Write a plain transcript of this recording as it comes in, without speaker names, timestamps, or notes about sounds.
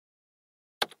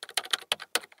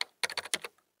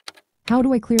How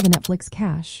do I clear the Netflix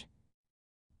cache?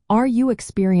 Are you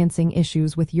experiencing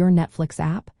issues with your Netflix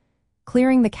app?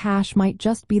 Clearing the cache might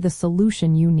just be the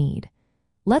solution you need.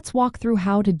 Let's walk through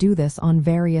how to do this on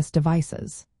various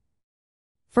devices.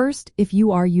 First, if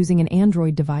you are using an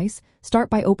Android device, start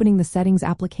by opening the Settings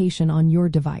application on your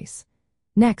device.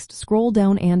 Next, scroll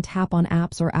down and tap on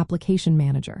Apps or Application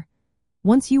Manager.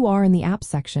 Once you are in the Apps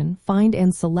section, find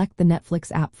and select the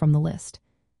Netflix app from the list.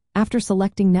 After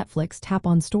selecting Netflix, tap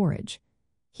on Storage.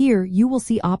 Here, you will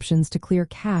see options to clear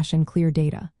cache and clear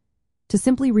data. To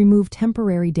simply remove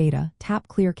temporary data, tap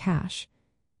Clear Cache.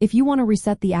 If you want to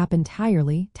reset the app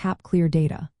entirely, tap Clear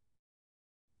Data.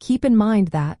 Keep in mind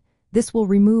that this will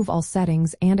remove all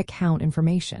settings and account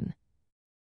information.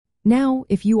 Now,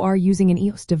 if you are using an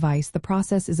iOS device, the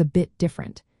process is a bit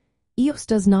different. iOS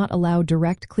does not allow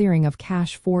direct clearing of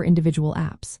cache for individual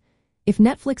apps. If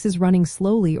Netflix is running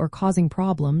slowly or causing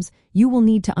problems, you will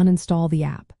need to uninstall the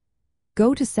app.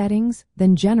 Go to Settings,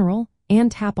 then General,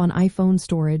 and tap on iPhone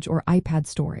Storage or iPad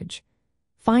Storage.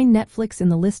 Find Netflix in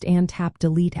the list and tap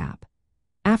Delete App.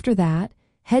 After that,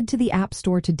 head to the App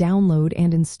Store to download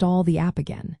and install the app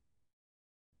again.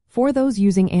 For those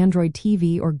using Android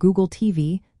TV or Google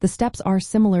TV, the steps are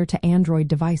similar to Android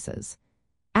devices.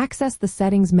 Access the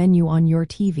Settings menu on your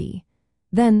TV.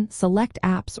 Then, select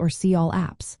Apps or See All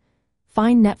Apps.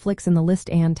 Find Netflix in the list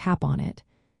and tap on it.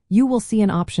 You will see an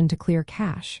option to clear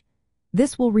cache.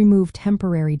 This will remove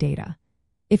temporary data.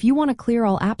 If you want to clear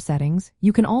all app settings,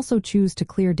 you can also choose to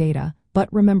clear data,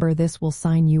 but remember this will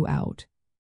sign you out.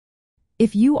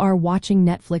 If you are watching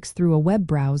Netflix through a web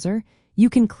browser, you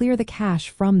can clear the cache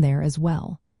from there as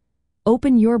well.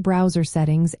 Open your browser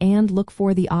settings and look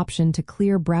for the option to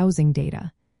clear browsing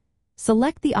data.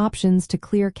 Select the options to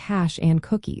clear cache and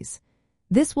cookies.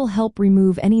 This will help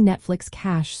remove any Netflix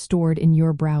cache stored in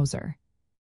your browser.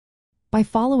 By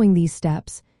following these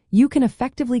steps, you can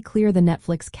effectively clear the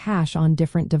Netflix cache on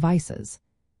different devices.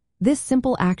 This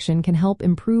simple action can help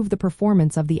improve the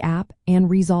performance of the app and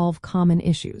resolve common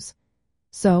issues.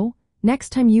 So,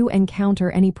 next time you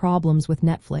encounter any problems with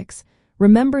Netflix,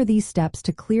 remember these steps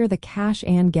to clear the cache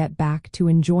and get back to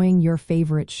enjoying your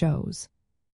favorite shows.